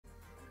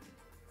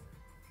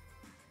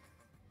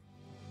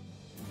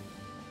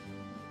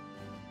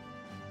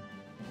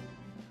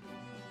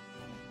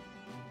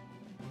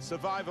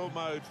survival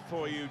mode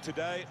for you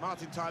today.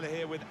 Martin Tyler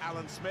here with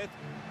Alan Smith,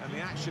 and the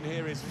action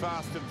here is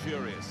fast and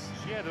furious.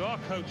 Yeah, there are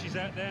coaches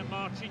out there,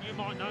 Martin, you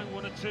might know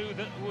one or two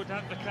that would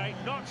advocate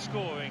not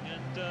scoring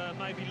and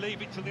maybe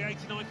leave it till the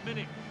 89th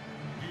minute.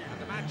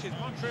 And the match is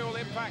Montreal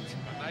Impact,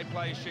 and they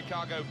play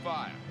Chicago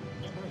Fire.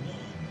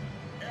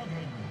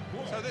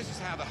 So this is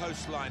how the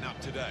hosts line up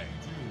today.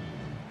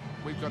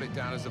 We've got it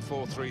down as a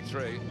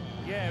 4-3-3.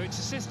 Yeah, it's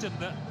a system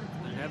that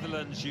the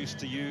Netherlands used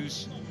to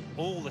use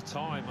all the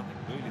time. I think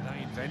really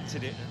they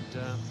invented it,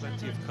 and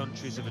plenty of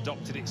countries have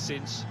adopted it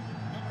since.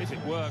 If it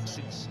works,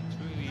 it's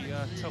really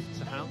tough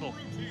to handle.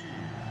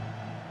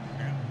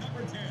 And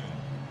number 10,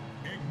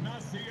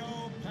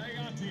 Ignacio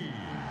Payati.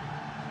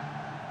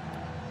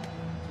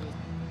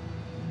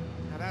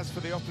 And as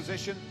for the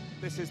opposition,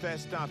 this is their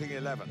starting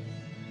 11.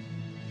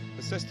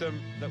 The system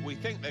that we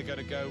think they're going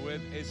to go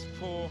with is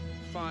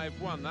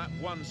 4-5-1. That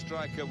one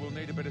striker will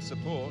need a bit of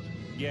support.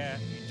 Yeah,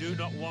 you do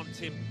not want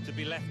him to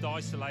be left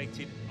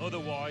isolated,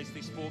 otherwise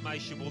this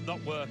formation will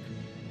not work.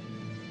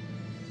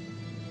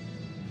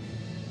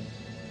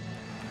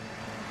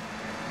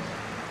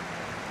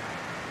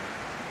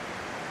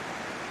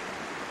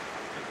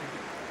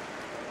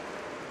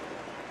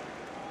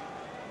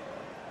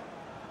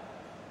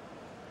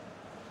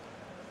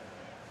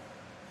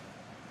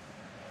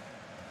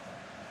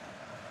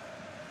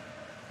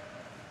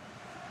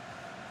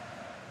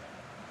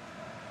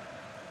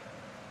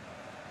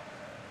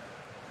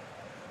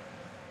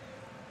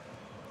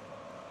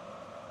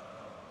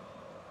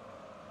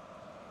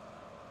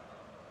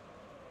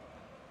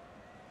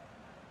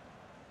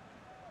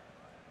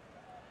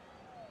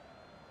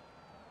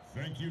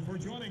 Thank you for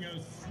joining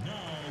us. Now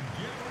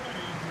get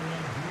ready for a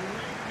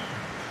great match.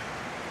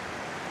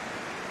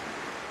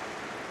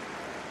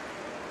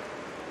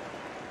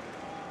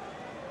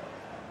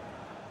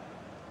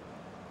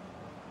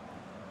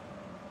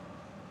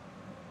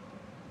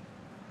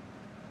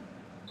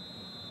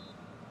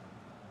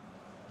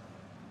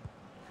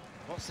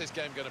 What's this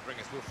game going to bring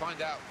us? We'll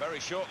find out very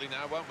shortly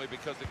now, won't we?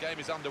 Because the game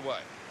is underway.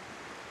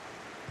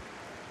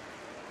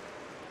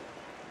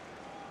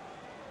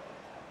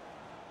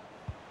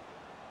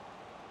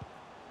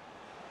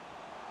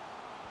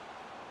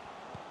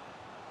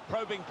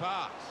 Probing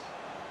pass.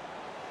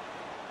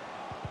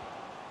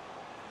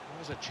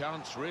 There's a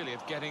chance, really,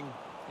 of getting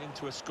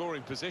into a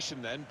scoring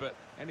position then, but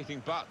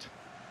anything but.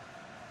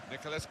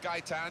 Nicolas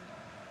Gaitan.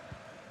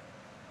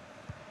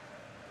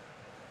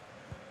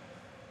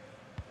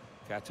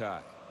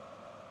 Qatar.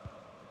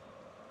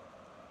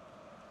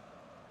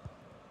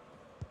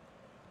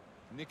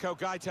 Nico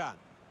Gaitan.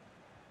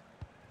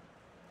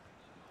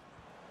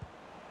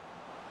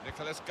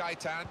 Nicolas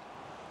Gaitan.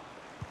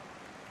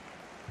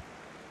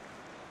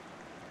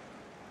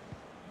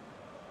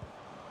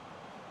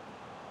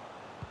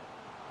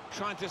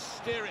 Trying to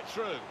steer it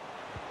through.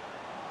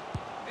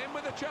 In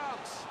with a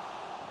chance.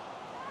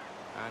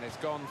 And it's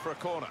gone for a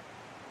corner.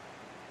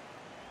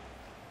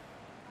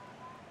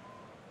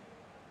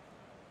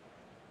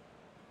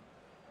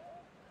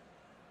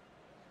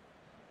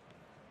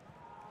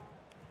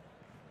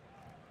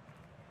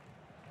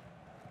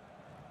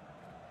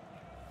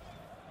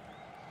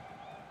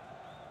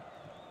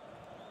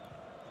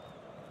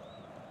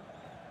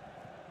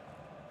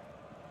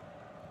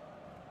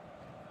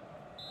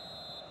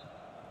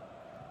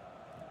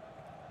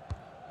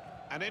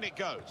 And in it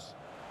goes.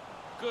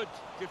 Good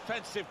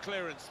defensive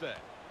clearance there.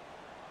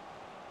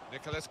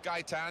 Nicolas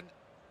Gaitan.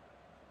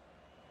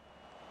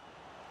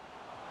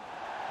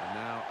 And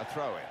now a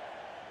throw-in.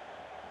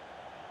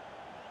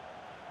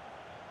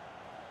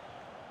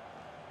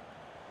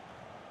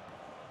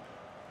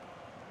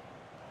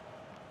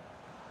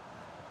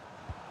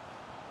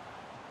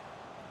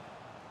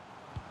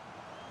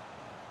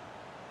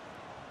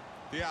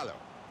 Diallo.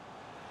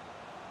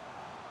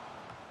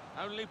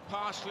 Only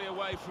partially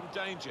away from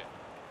danger.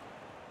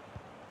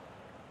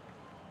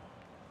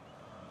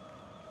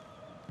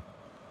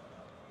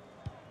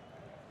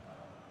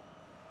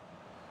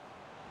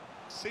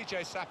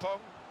 CJ Sapong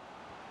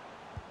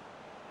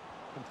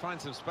can find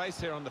some space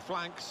here on the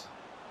flanks.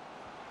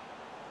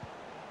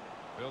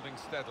 Building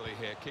steadily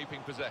here,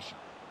 keeping possession.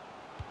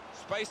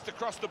 Space to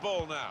cross the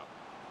ball now.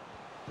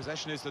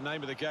 Possession is the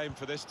name of the game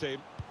for this team.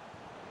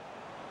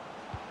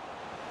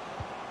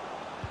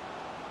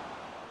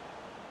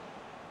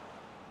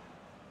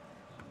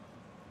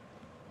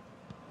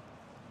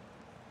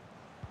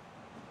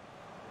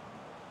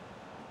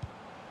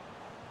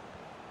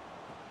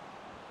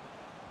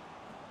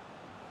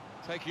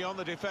 Taking on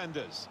the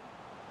defenders.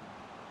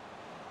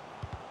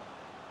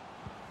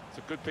 It's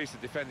a good piece of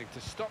defending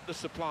to stop the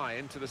supply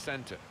into the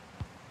centre.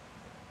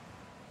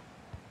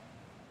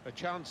 A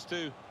chance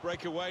to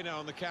break away now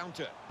on the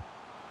counter.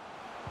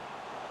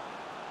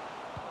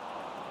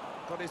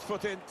 Got his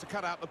foot in to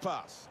cut out the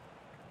pass.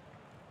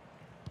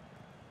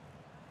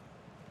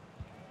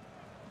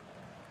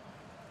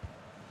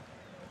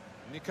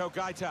 Nico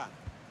Gaitan.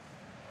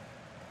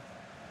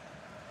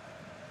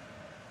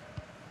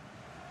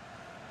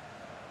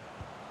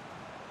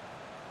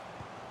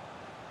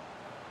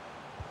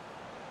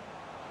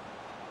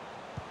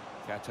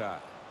 Qatar.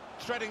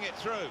 Threading it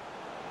through.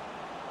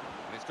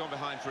 And it's gone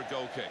behind for a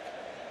goal kick.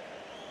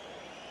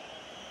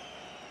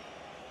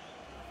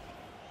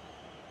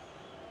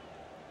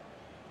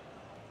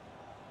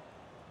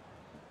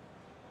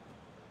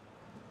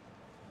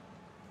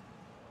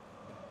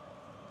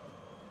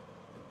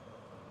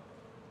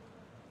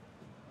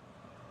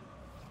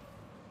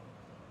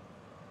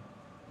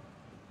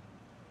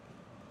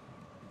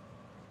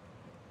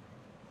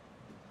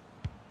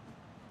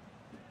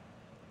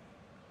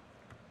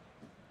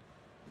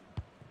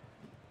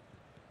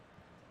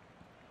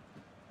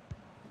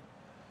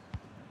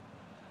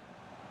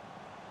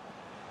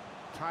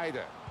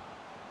 Tider.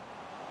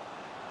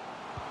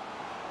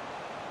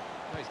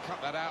 He's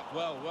cut that out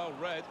well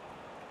read.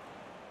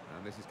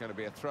 And this is going to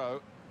be a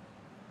throw.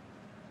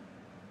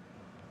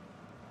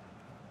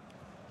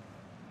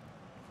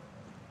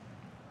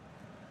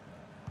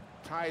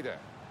 Tider.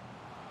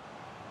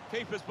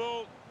 Keeper's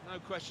ball, no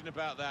question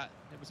about that.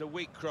 It was a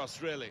weak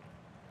cross, really.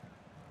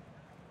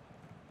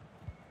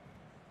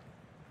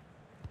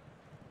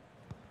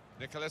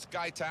 Nicolas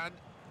Gaitan.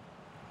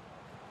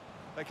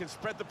 They can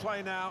spread the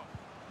play now.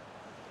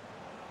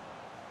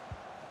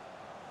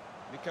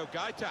 Nico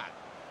Gaitan.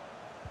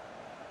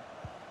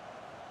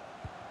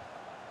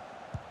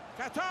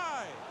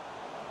 Katai!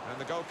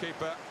 And the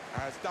goalkeeper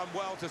has done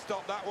well to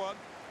stop that one.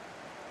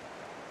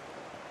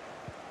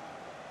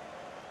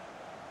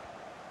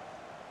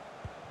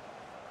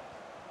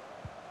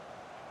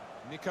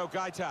 Nico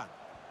Gaitan.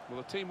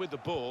 Well, the team with the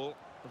ball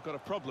have got a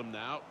problem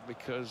now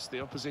because the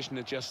opposition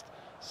are just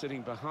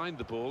sitting behind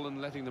the ball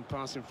and letting them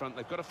pass in front.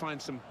 They've got to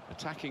find some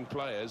attacking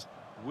players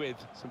with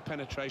some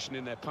penetration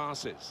in their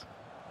passes.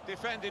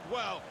 Defended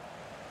well.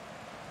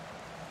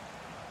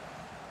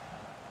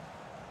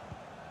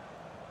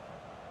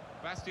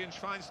 Bastian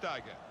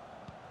Schweinsteiger.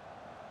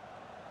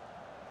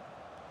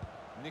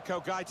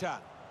 Nico Gaitan.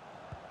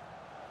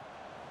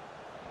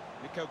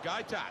 Nico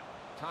Gaitan.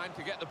 Time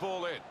to get the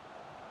ball in.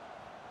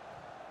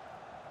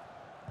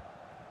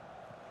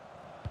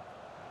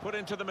 Put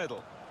into the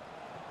middle.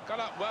 Got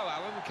up well,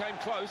 Alan, came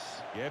close.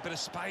 Yeah, a bit of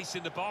space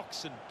in the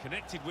box and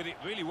connected with it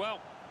really well.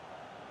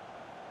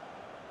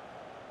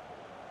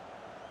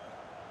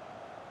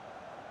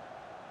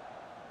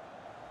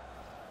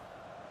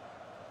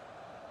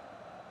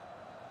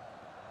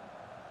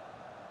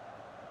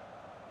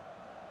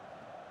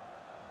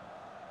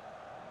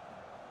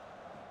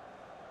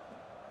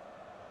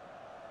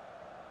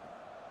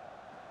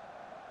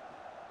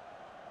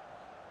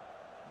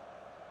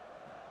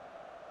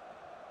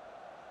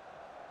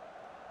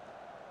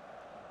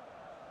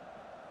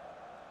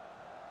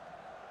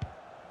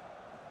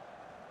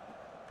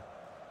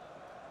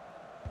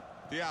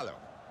 Diallo.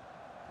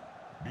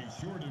 Be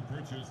sure to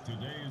purchase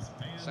today's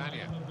fan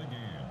Sanya. item of the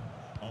game.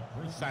 A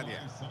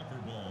personalized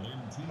soccer ball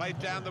in team Played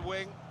down the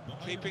colors. wing,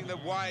 The keeping the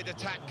item wide is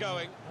attack available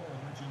going.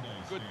 for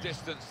merchandise Good stand.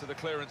 distance to the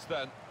clearance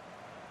then.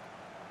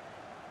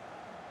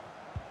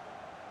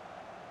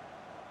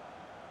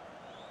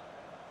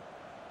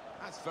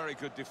 That's very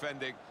good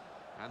defending,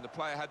 and the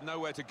player had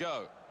nowhere to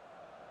go.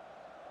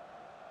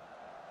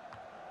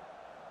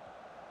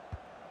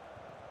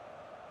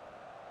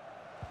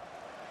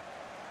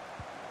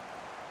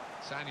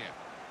 Sanya.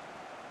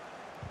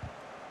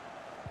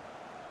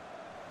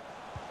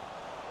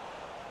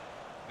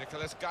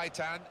 Nicolas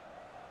Gaitan.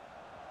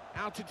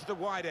 Out into the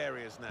wide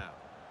areas now.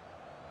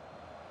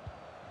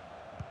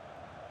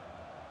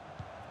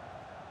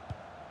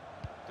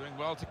 Doing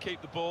well to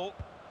keep the ball.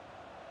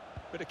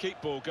 Bit of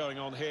keep ball going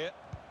on here.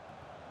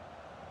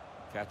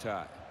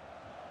 Qatar.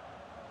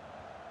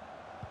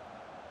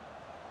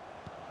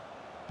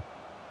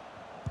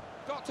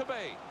 Got to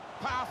be.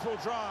 Powerful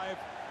drive.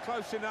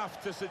 Close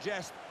enough to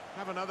suggest,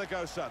 have another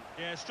go, son.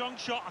 Yeah, strong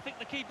shot. I think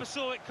the keeper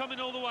saw it coming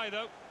all the way,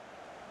 though.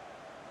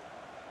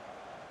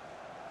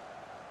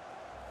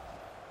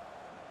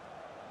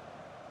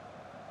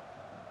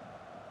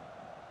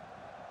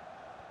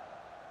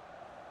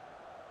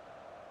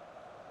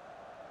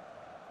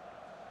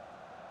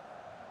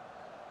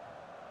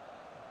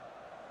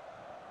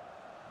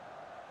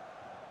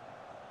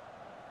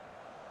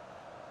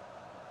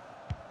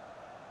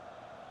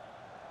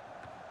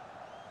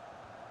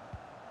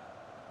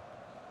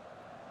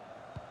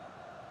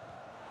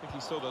 I think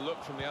he saw the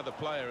look from the other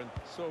player and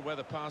saw where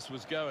the pass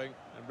was going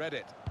and read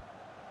it.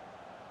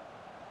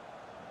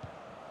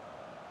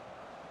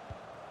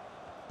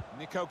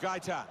 Nico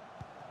Gaitan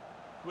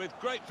with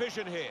great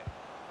vision here.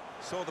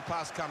 Saw the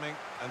pass coming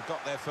and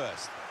got there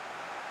first.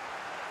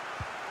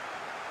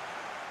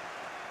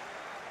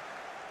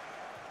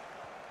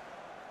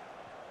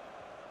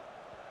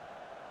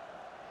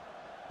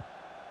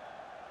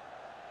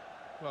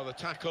 Well, the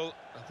tackle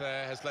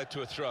there has led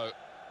to a throw.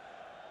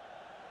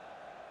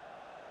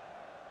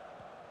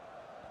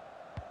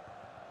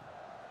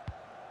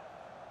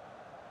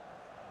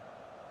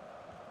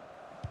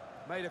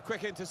 Made a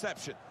quick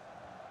interception.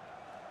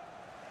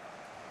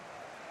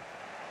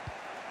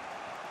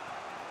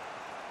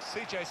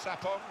 CJ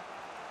Sapong.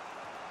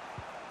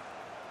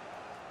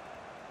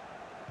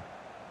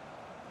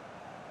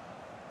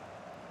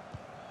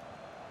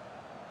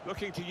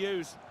 Looking to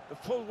use the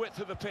full width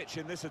of the pitch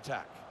in this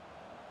attack.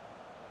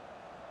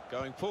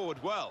 Going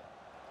forward well.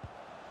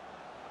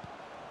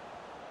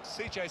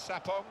 CJ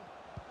Sapong.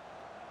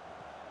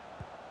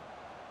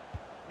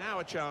 Now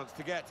a chance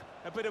to get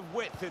a bit of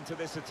width into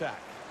this attack.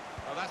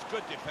 Oh, that's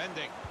good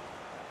defending.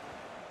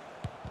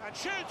 And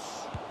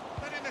shoots!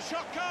 Letting the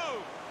shot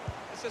go!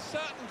 It's a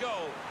certain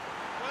goal.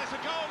 Well, it's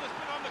a goal that's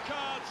been on the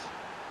cards.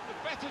 The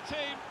better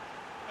team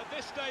at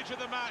this stage of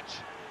the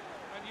match.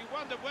 And you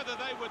wonder whether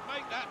they would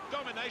make that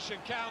domination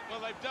count. Well,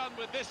 they've done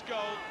with this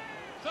goal.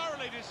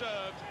 Thoroughly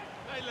deserved.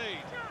 They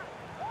lead.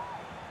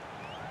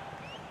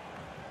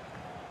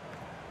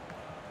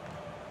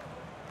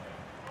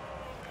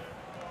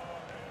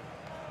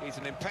 He's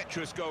an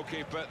impetuous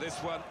goalkeeper, this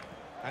one,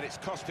 and it's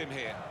cost him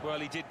here. Well,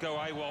 he did go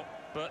AWOL,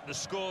 but the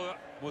scorer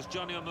was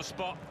Johnny on the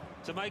spot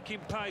to make him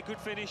pay. Good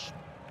finish.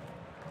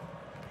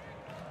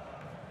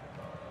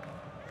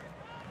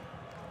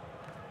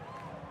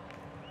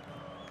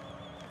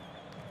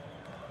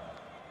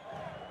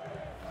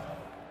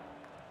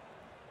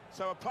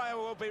 So a player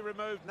will be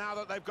removed now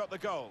that they've got the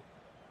goal.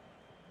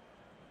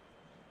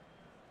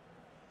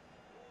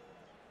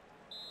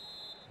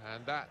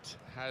 And that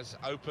has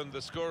opened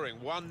the scoring.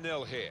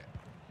 1-0 here.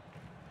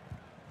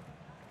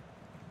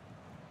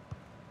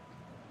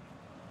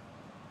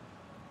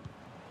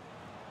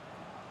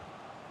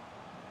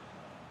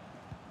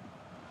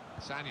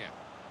 Sanya.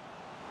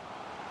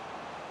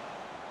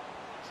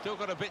 Still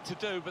got a bit to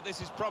do, but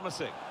this is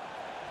promising.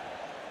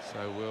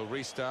 So we'll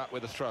restart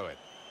with a throw-in.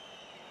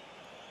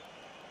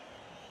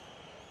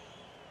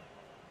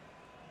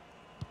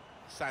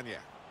 Sanya.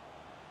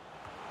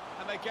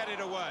 And they get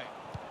it away.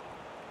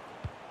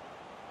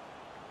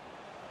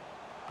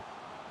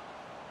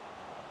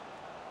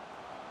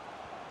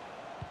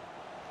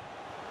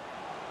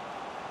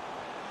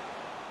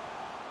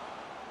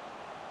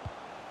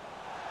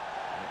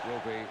 It will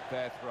be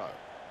their throw.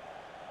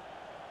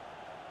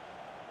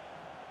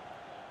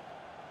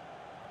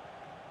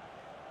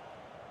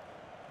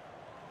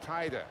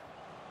 Tider.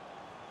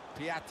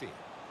 Piatti.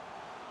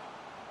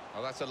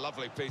 Oh, that's a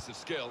lovely piece of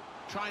skill.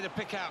 Trying to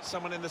pick out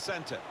someone in the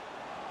centre.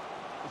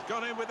 He's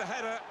gone in with the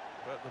header,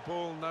 but the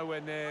ball nowhere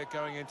near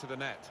going into the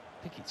net.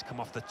 I think it's come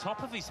off the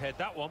top of his head,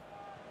 that one.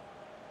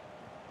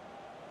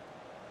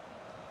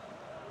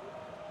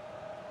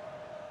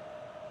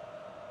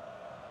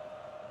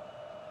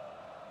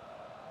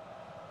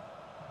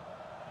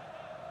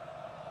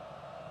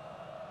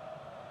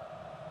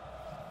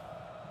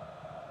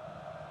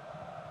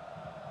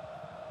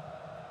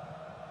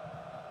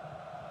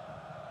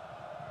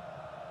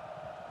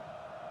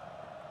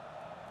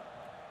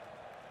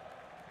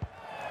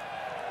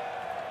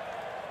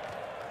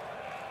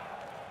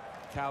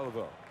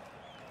 Calvo.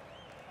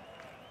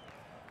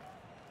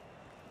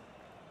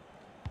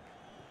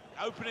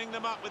 Opening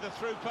them up with a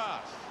through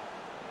pass.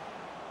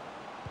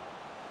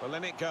 Well,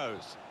 in it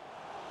goes.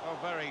 Oh,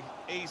 very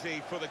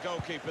easy for the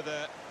goalkeeper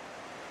there.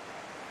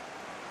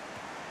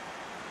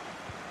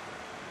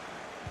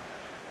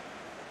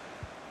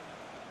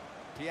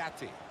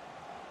 Piatti.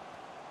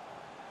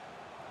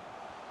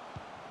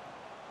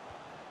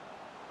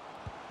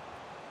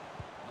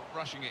 Not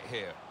rushing it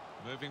here.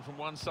 Moving from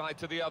one side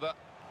to the other.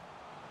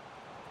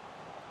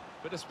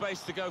 Bit of space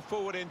to go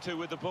forward into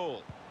with the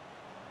ball.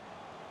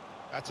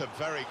 That's a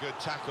very good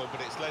tackle, but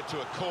it's led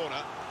to a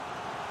corner.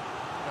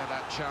 Had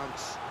that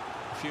chance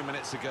a few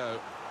minutes ago.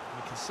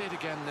 We can see it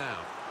again now.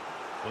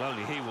 Well,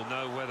 only he will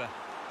know whether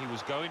he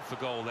was going for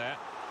goal there.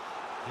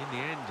 In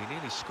the end, he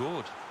nearly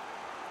scored.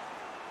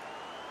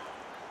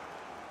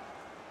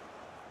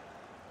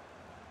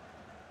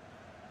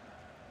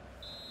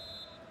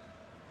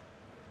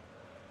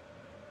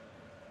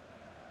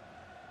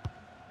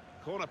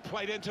 Corner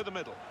played into the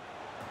middle.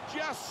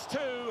 Just too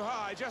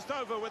high, just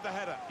over with the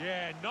header.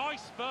 Yeah,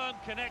 nice firm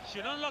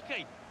connection,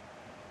 unlucky.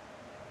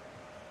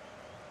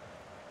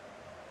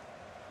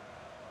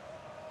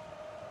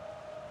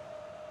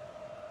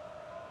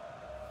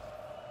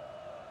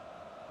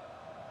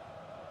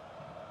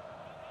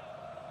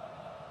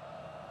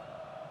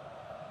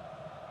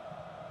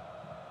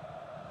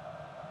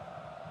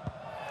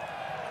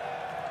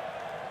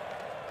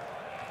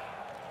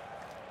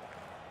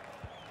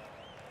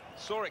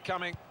 Saw it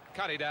coming,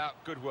 cut it out,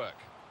 good work.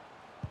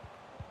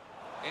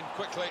 In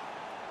quickly.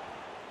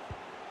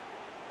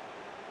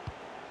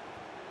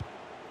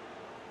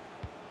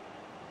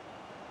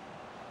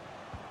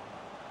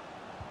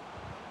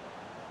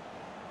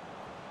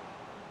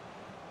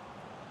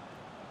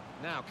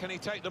 Now, can he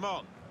take them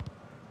on?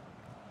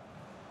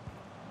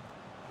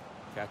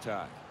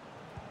 Qatar.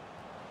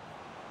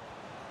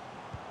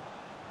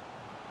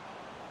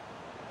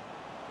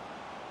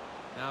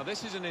 Now,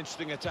 this is an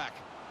interesting attack.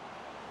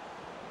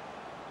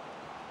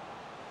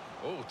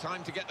 Oh,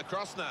 time to get the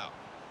cross now.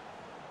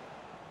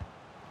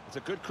 It's a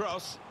good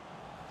cross.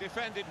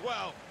 Defended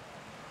well.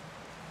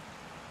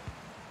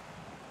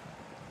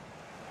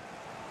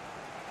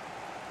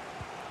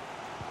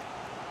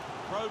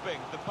 Probing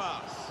the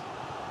pass.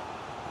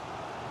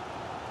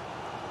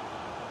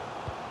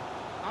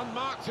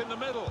 Unmarked in the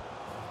middle.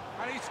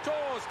 And he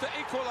scores to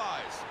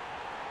equalise.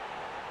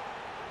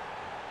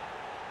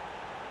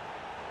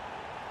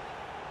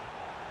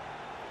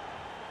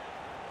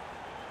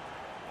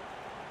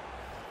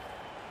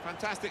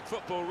 Fantastic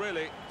football,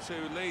 really, to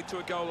lead to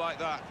a goal like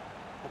that.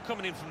 Well,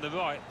 coming in from the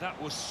right, that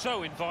was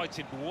so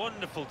inviting.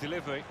 Wonderful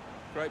delivery.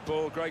 Great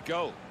ball, great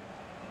goal.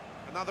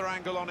 Another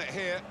angle on it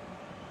here.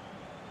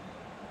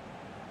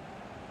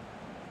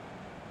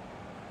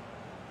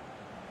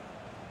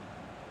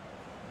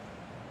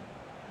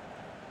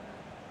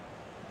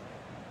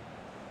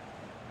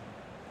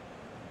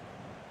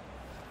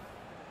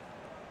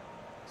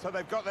 So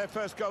they've got their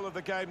first goal of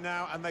the game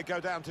now, and they go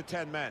down to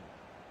 10 men.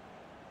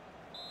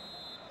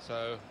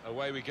 So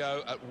away we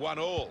go at 1-1.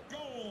 Goal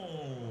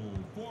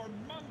for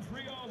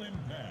Montreal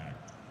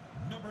Impact.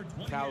 Number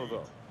 28,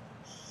 Calvo.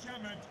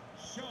 Shamet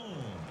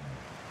Shone.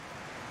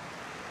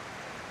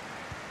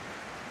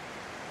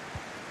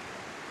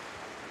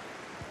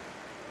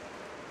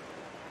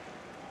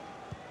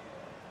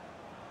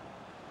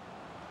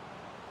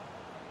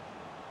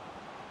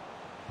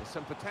 There's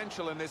some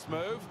potential in this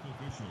move.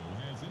 The official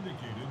has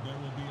indicated there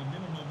will be a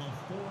minimum of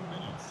 4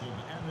 minutes of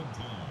added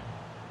time.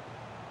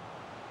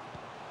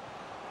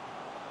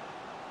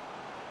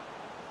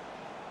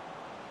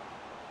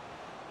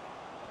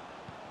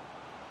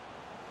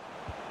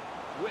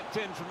 Whipped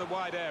in from the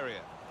wide area.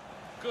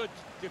 Good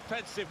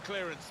defensive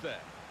clearance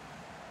there.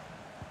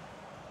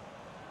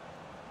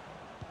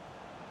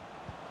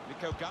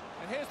 Nikoka,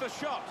 and here's the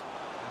shot.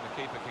 And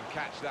the keeper can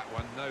catch that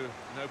one,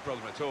 no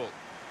problem at all.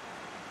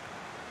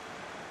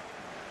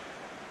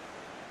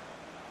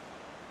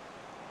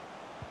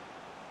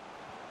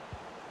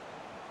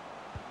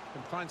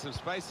 Can find some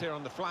space here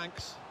on the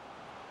flanks.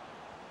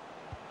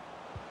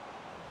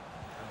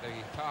 And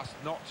the pass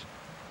not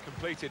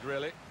completed,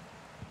 really.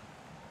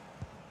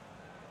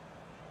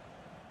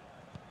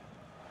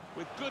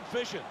 With good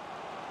vision.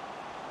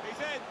 He's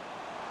in.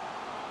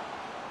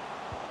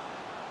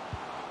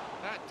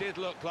 That did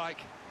look like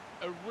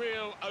a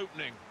real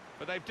opening,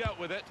 but they've dealt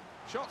with it.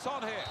 Shots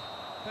on here.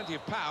 Plenty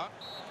of power.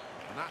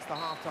 And that's the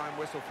half-time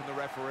whistle from the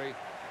referee.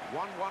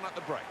 1-1 at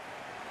the break.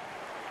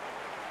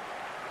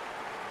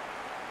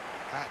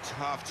 At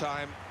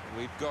half-time,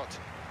 we've got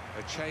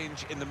a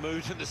change in the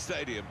mood in the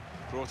stadium,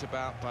 brought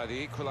about by the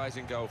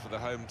equalising goal for the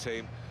home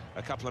team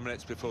a couple of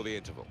minutes before the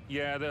interval.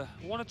 Yeah, the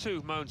one or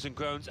two moans and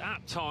groans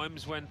at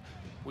times when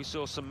we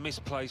saw some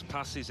misplaced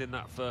passes in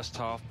that first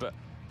half, but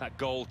that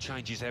goal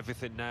changes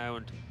everything now,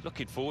 and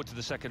looking forward to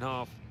the second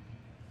half.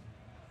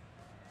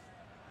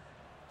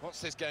 What's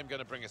this game going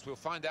to bring us? We'll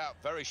find out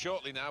very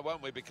shortly now,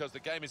 won't we? Because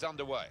the game is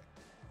underway.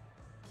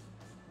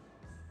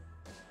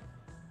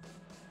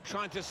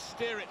 Trying to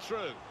steer it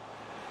through.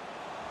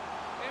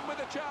 In with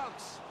a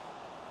chance.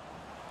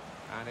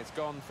 And it's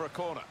gone for a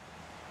corner.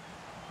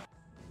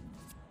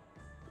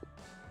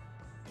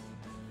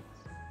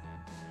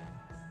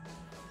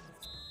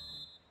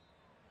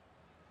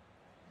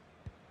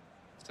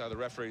 So the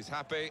referee's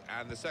happy,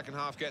 and the second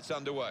half gets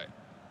underway.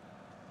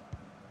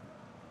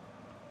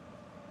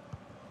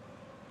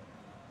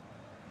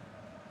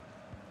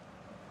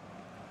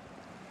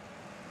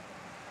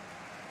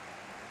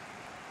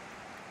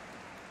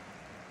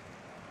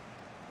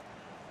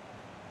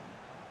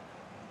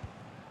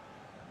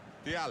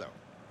 Diallo.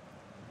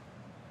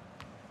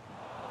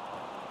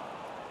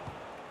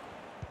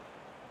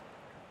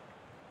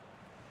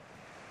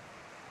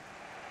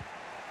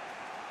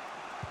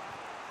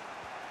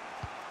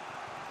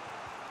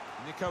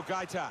 Nico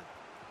Gaitan.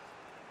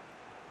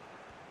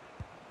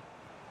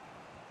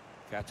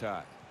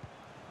 Qatar.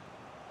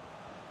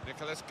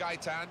 Nicolas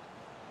Gaitan.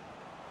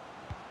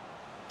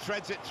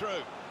 Threads it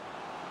through.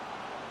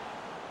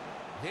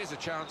 Here's a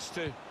chance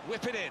to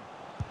whip it in.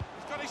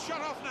 He's got his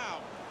shot off now.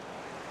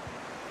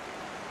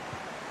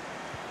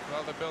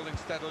 Well, they're building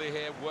steadily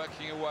here,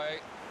 working away.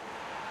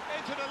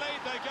 Into the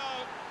lead they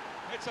go.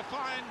 It's a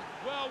fine,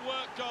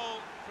 well-worked goal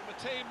from a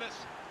team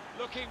that's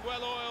looking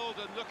well-oiled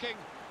and looking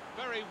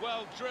very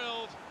well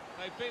drilled.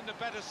 They've been the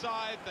better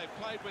side. They've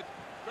played with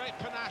great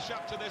panache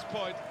up to this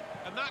point,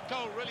 and that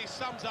goal really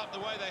sums up the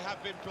way they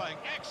have been playing.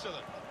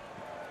 Excellent.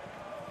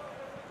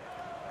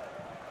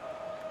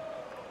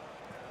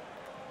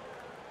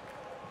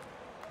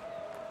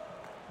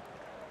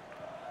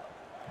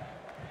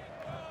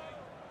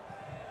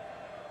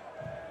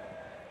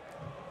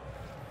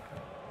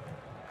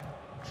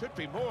 Should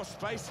be more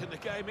space in the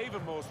game,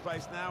 even more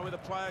space now, with a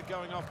player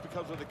going off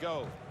because of the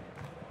goal.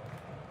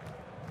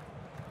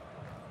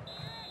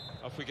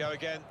 Off we go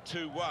again,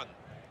 2-1.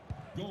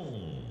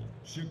 Goal,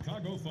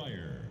 Chicago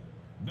Fire.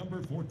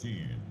 Number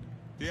 14,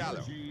 Diallo.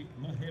 Georgi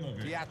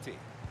Mihailovic. Diatti.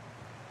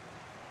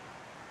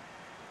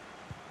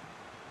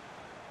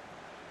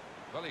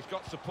 Well, he's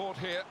got support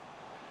here.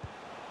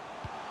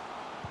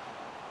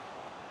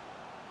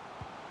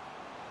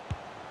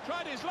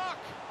 Tried his luck.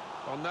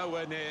 Well,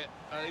 nowhere near.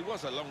 He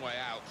was a long way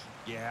out.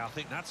 Yeah, I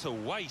think that's a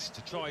waste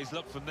to try his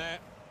luck from there.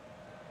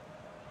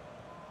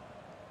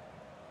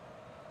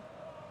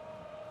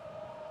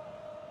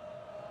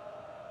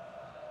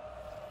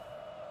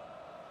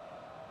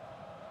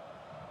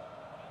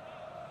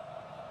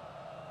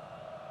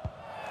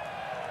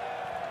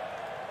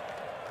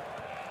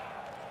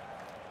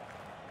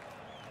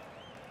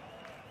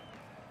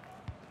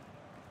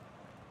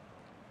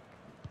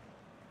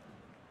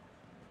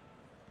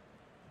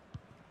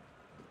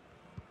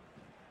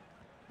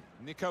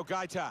 Nico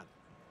Gaitan.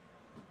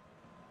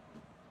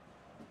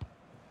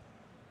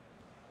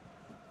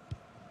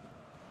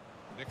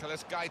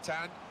 Nicolas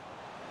Gaitan.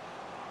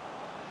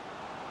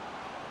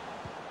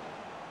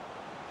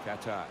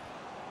 Qatar.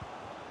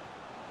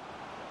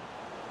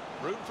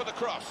 Room for the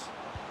cross.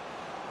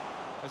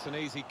 That's an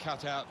easy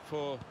cutout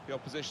for the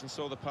opposition,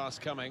 saw the pass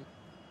coming.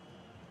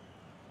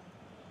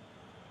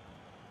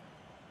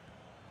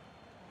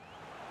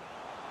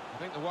 I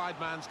think the wide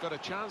man's got a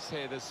chance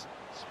here. There's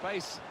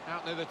space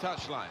out near the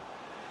touchline.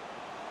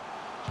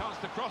 Chance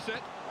to cross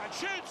it, and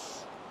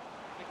shoots!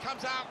 It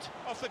comes out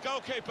off the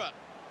goalkeeper.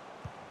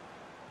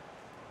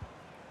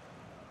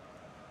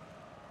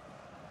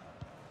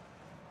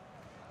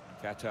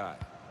 Qatar.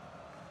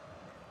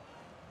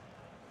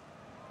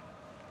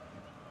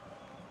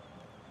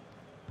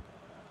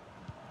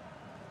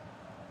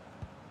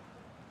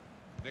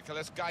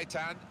 Nicolas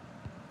Gaitan.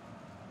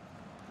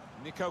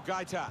 Nico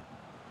Gaitan.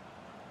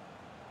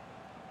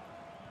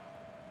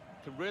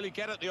 Can really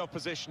get at the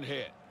opposition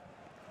here.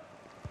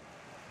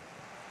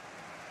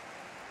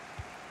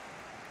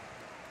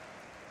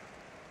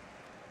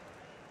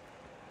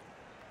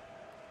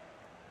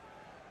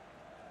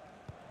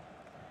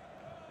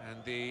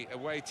 And the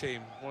away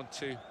team want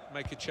to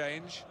make a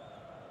change.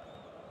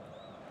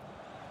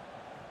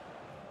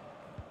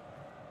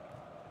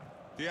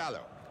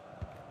 Diallo.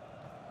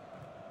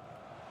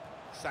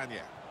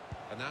 Sanya.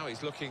 And now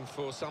he's looking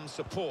for some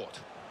support.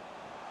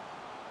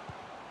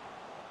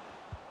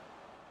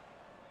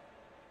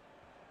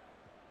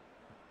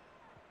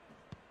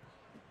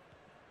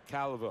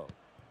 Calvo.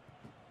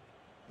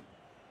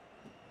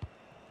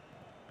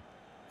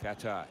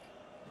 Qatar.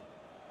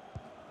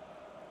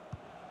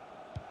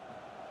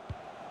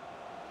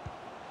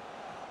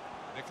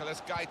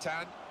 Nicolas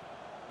Gaitan.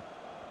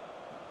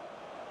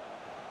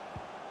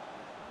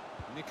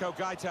 Nico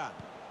Gaitan.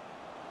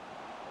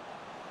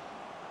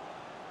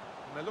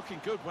 And they're looking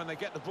good when they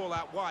get the ball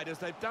out wide, as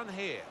they've done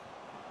here.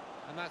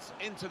 And that's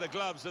into the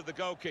gloves of the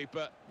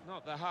goalkeeper.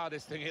 Not the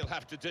hardest thing he'll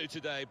have to do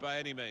today by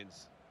any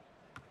means.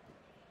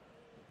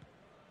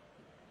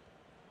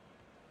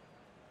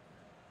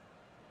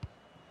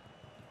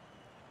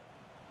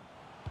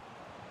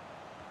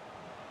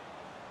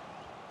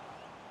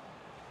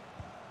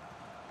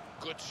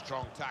 Good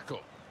strong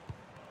tackle.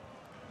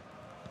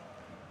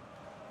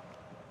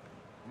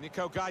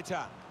 Nico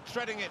Gaitan,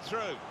 threading it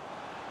through.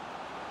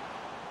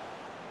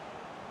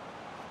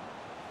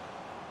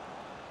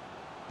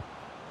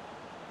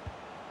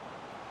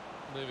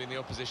 Moving the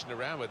opposition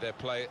around with their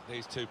play,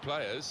 these two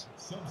players.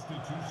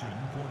 Substitution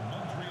for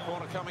Montreal.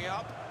 Corner coming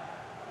up.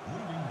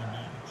 Leading the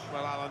match.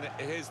 Well, Alan,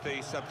 here's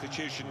the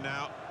substitution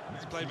now.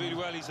 He's played really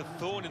well. He's a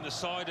thorn in the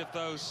side of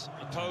those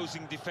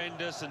opposing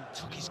defenders and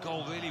took his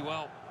goal really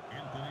well.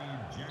 Anthony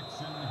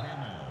Jackson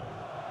Hamel.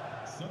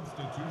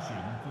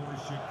 Substitution for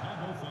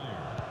Chicago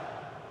Fire.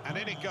 And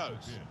in it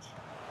goes.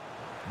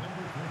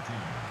 Number 14,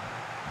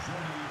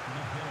 Jordy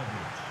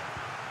Mihailovic.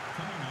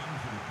 Coming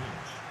onto the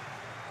pitch,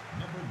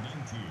 number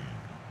 19,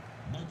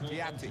 Michael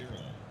Diatti.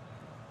 Otero.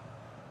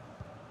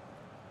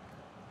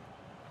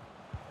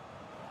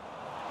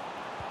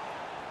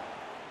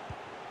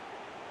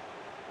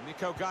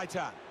 Nico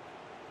Gaitan.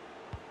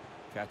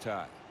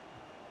 Qatar.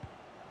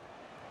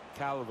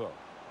 Calvo.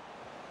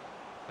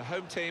 The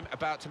home team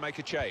about to make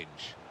a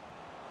change.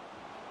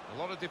 A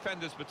lot of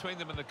defenders between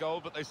them and the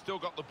goal, but they still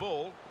got the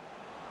ball.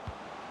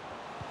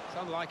 It's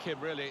unlike him,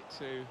 really,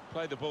 to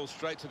play the ball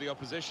straight to the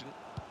opposition.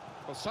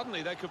 Well,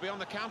 suddenly they could be on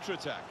the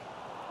counter-attack.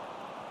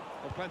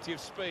 Well, plenty of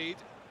speed,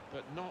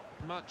 but not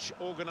much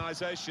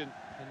organisation.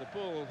 And the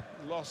ball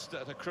lost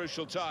at a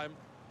crucial time.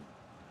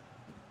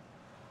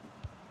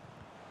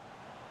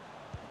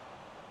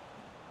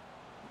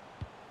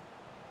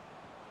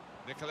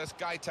 Nicolas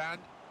Gaitan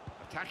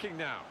Attacking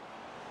now.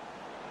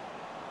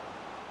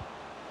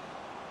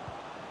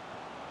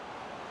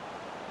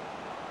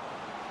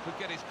 could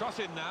get his cross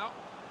in now.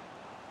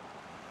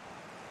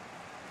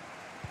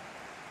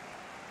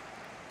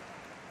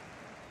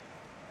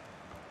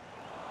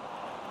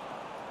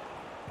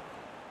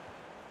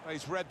 Well,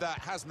 he's read that,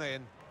 hasn't he,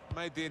 and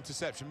made the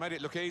interception. Made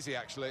it look easy,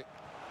 actually.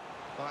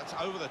 Well, that's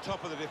over the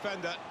top of the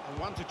defender, and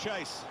one to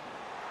chase.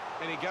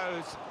 In he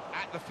goes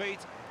at the feet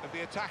of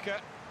the attacker.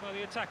 Well,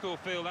 the attacker will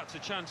feel that's a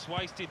chance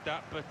wasted,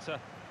 that, but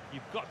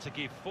you've got to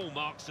give full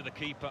marks to the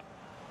keeper.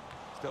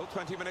 Still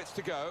 20 minutes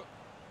to go.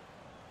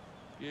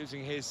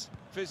 Using his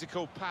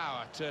physical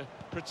power to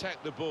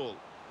protect the ball.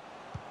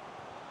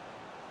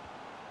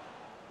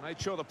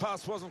 Made sure the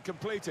pass wasn't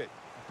completed.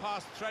 The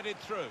pass threaded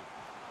through.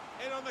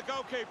 In on the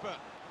goalkeeper.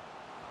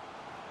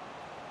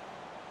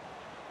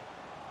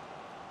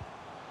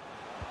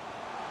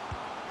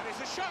 And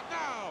it's a shot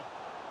now.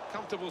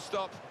 Comfortable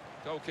stop.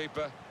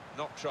 Goalkeeper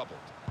not troubled.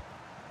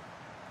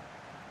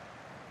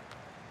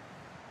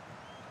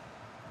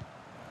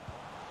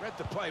 Read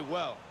the play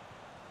well.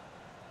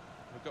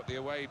 We've got the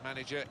away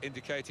manager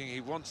indicating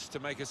he wants to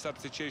make a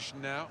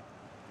substitution now.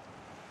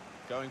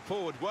 Going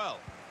forward well.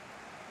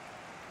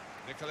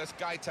 Nicolas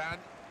Gaitan.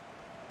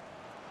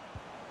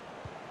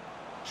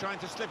 Trying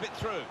to slip it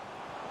through.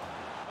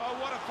 Oh,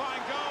 what a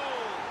fine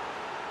goal!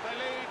 They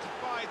lead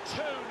by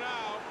 2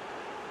 now.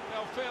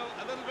 They'll feel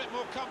a little bit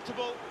more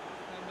comfortable,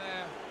 and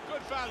they're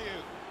good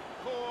value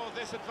for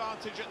this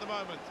advantage at the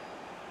moment.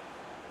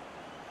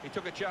 He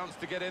took a chance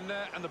to get in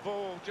there, and the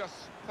ball just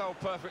fell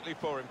perfectly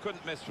for him.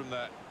 Couldn't miss from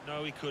there.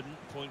 No, he couldn't.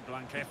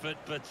 Point-blank effort,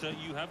 but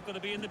you have got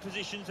to be in the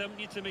positions, haven't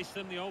you, to miss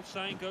them? The old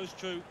saying goes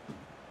true.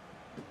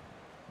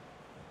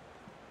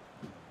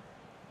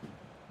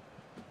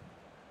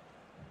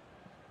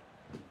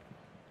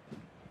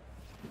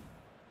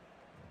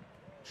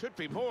 Should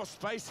be more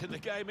space in the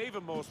game,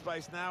 even more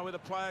space now, with a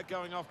player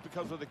going off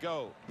because of the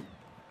goal.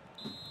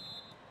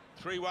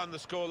 3-1 the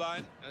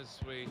scoreline as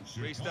we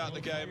restart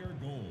the game. Fire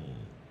goal.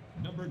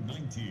 Number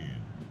 19,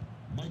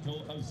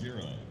 Michael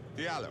Azira.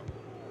 Diallo.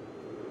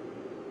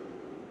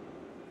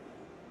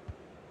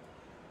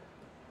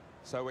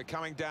 So we're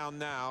coming down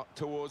now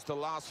towards the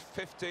last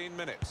 15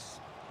 minutes.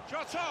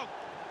 Shot on!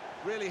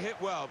 Really hit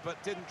well,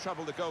 but didn't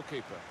trouble the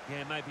goalkeeper.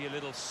 Yeah, maybe a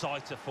little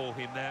sighter for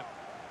him there.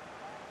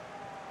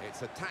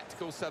 It's a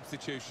tactical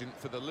substitution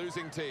for the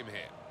losing team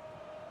here.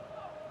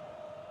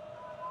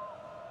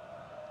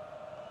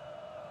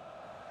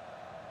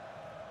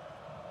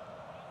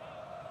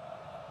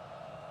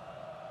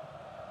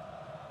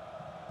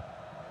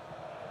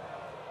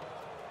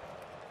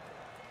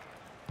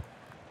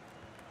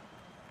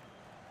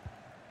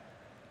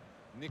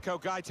 Nico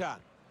Gaitan.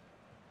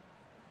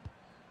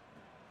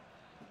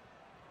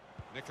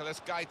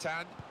 Nicolas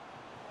Gaitan.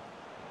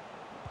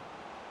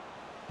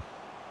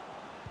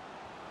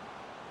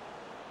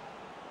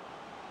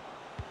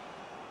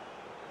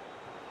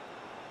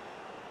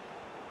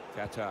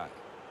 Qatar.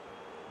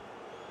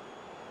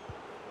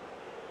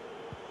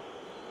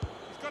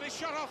 He's got his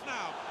shot off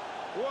now.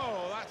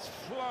 Whoa, that's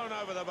flown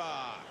over the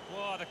bar.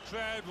 Whoa, the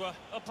crowd were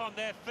up on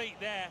their feet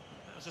there.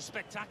 That was a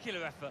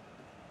spectacular effort.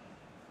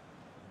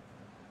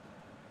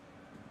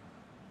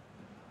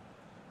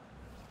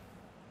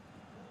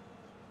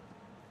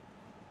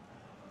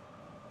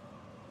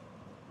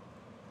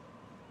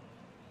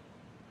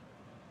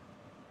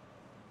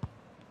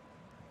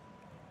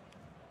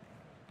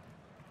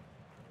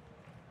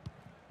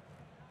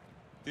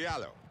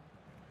 Diallo.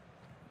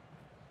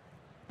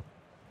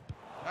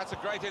 That's a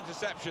great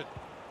interception.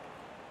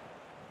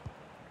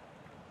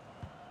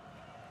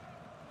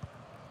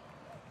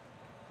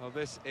 Well,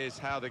 this is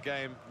how the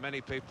game,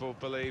 many people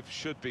believe,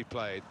 should be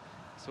played.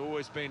 It's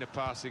always been a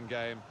passing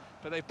game,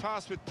 but they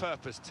pass with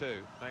purpose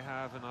too. They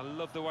have, and I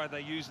love the way they're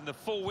using the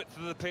full width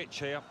of the pitch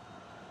here.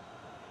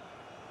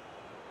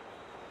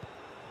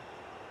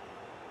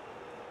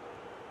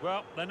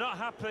 Well, they're not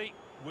happy.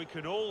 We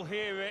can all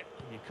hear it.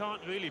 You can't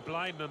really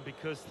blame them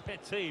because their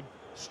team,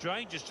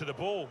 strangers to the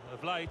ball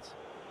of late.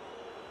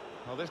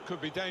 Well, this could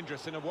be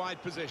dangerous in a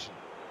wide position.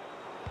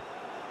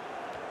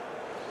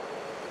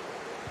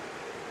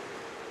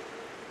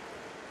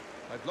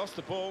 They've lost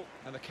the ball,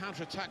 and the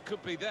counter-attack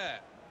could be there.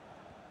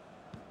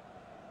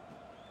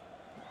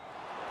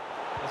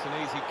 That's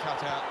an easy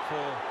cutout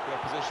for the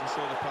opposition,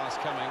 saw the pass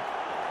coming.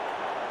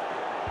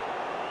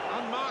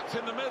 Unmarked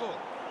in the middle.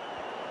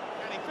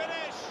 Can he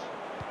finish?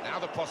 Now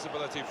the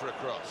possibility for a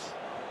cross.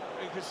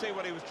 You can see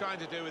what he was trying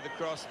to do with the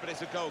cross, but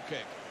it's a goal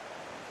kick.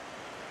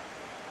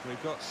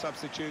 We've got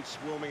substitutes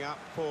warming up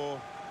for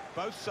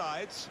both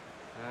sides,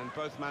 and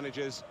both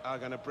managers are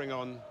going to bring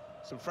on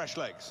some fresh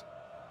legs.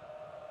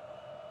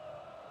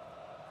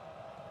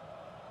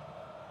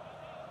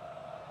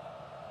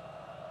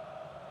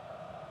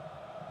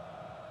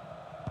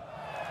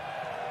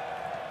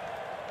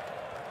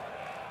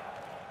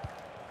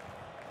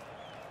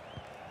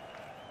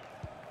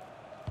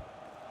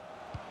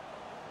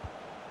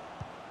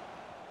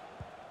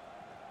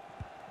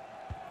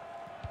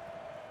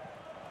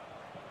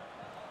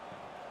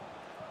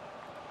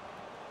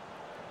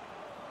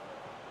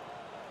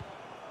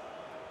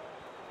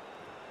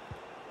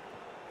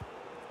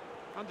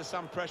 Under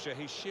some pressure,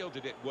 he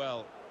shielded it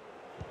well.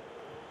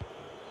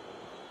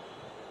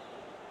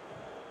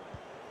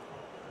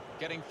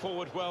 Getting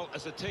forward well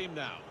as a team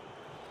now.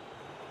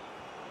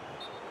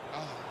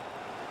 Oh,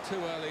 too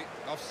early,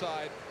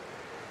 offside.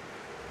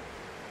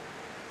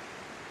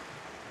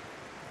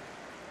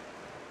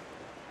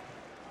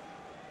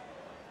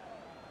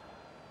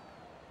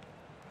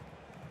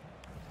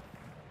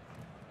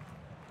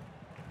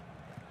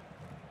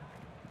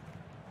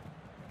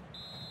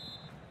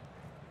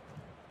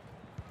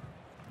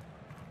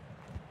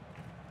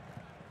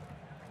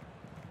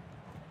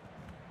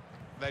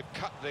 They've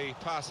cut the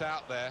pass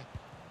out there,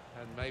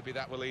 and maybe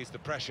that will ease the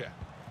pressure.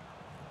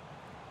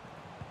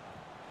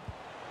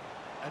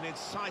 An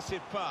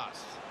incisive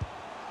pass.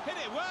 Hit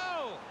it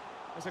well!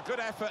 It's a good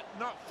effort,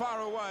 not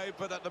far away,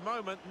 but at the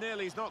moment,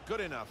 nearly is not good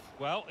enough.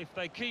 Well, if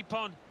they keep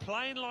on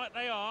playing like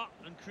they are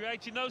and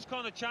creating those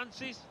kind of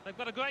chances, they've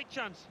got a great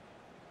chance.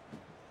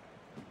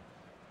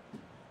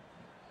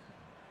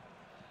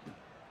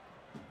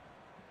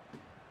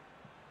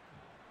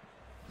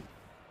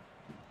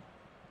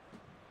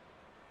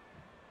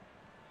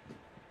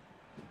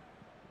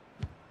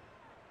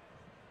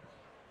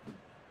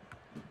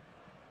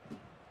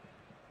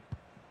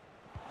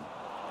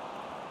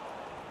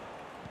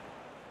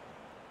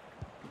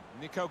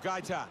 Nico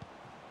Gaeta.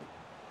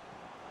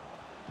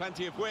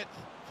 Plenty of width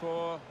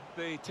for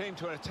the team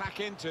to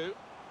attack into.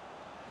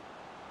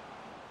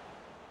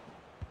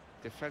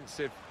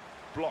 Defensive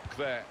block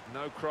there,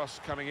 no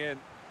cross coming in.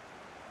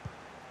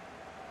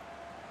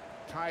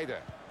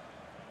 Tyder.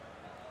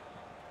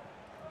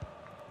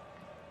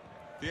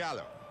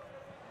 Diallo.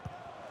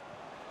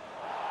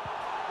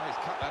 Oh, he's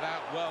cut that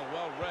out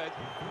well read.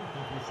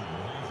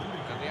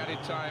 And the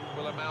added time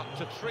will amount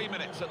to 3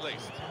 minutes at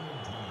least.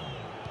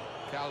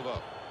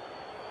 Calvo.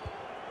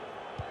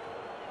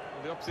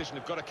 The opposition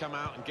have got to come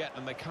out and get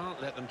them. They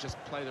can't let them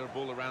just play their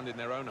ball around in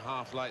their own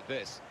half like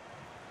this.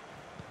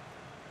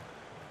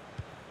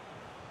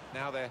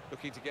 Now they're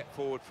looking to get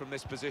forward from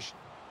this position.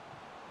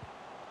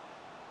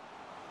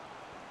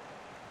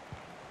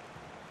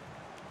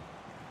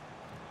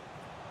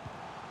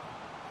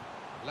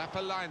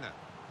 Lapalaina.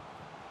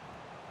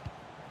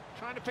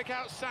 Trying to pick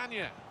out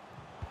Sanya.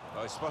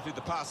 Oh, he spotted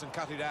the pass and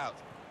cut it out.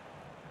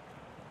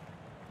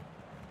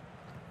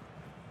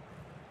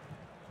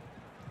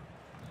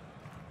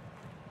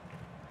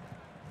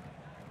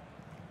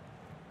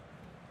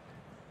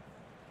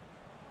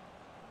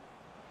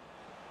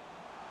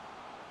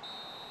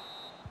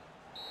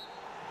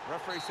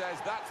 Referee says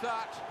that's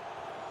that.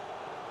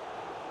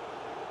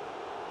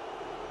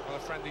 Well, a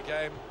friendly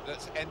game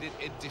that's ended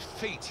in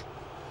defeat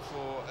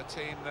for a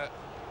team that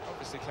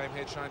obviously came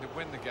here trying to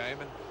win the game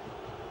and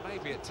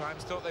maybe at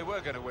times thought they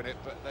were going to win it,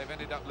 but they've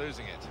ended up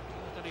losing it.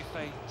 I don't know if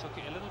they took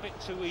it a little bit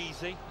too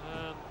easy.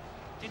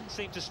 Didn't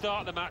seem to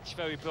start the match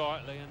very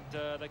brightly,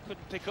 and they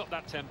couldn't pick up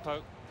that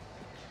tempo.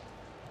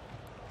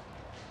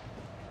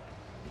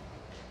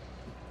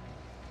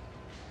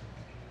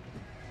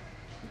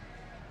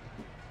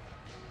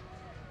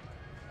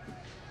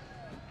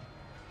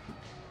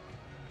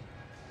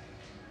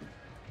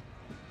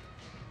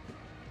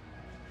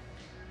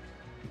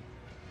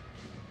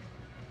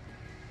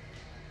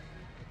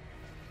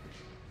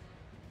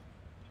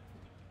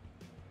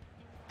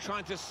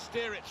 Trying to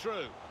steer it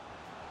through.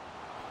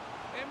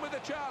 In with a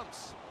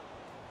chance.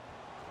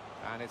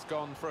 And it's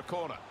gone for a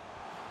corner.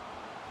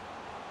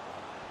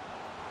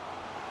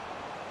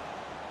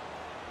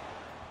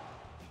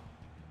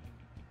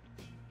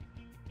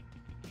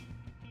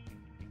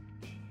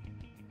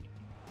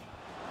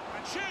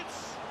 And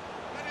shoots!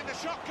 Letting the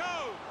shot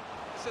go.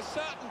 It's a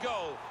certain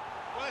goal.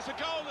 Well, it's a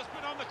goal that's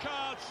been on the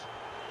cards.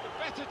 The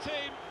better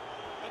team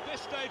at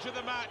this stage of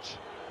the match.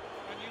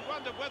 And you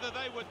wonder whether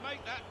they would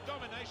make that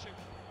domination.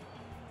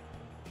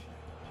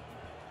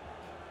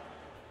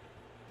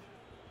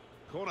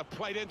 Corner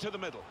played into the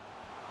middle.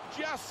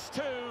 Just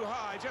too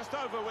high, just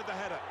over with the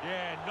header.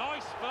 Yeah,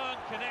 nice firm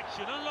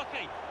connection,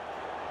 unlucky.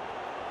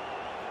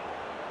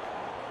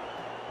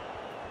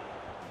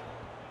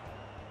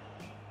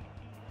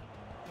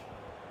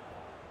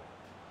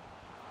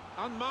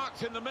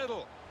 Unmarked in the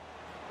middle.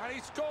 And he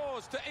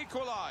scores to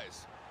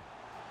equalise.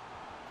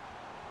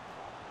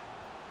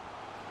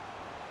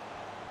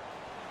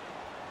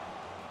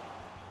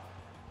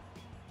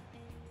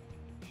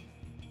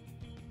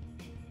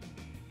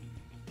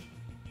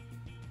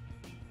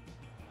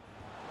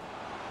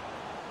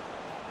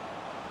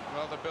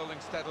 Well, they're building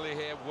steadily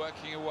here,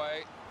 working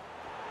away.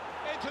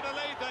 Into the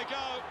lead they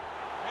go.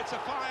 It's a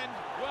fine,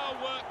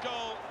 well-worked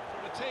goal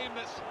from a team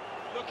that's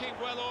looking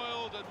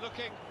well-oiled and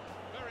looking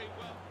very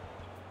well.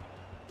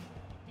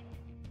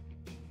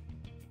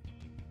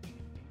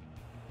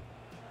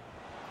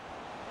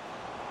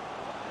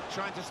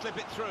 Trying to slip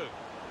it through.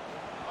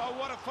 Oh,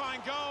 what a fine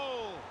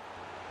goal!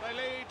 They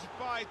lead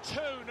by 2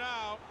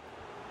 now.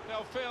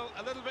 They'll feel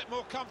a little bit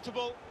more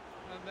comfortable,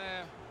 and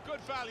they're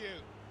good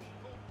value.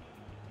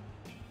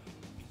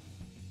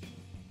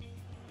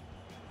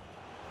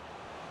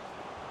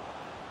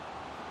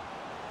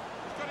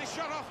 He's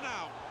shot off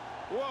now.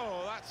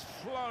 Whoa, that's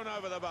flown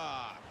over the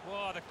bar.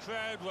 Well, the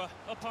crowd were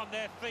up on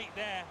their feet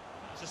there.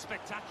 It's a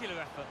spectacular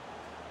effort.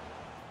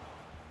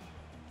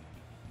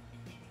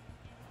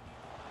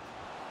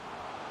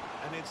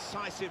 An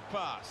incisive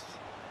pass.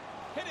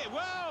 Hit it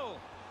well.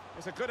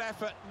 It's a good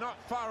effort, not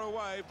far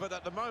away, but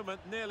at the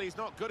moment, nearly's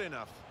not good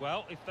enough.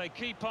 Well, if they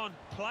keep on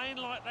playing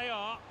like they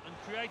are and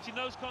creating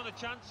those kind of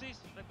chances,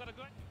 they've got a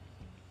great...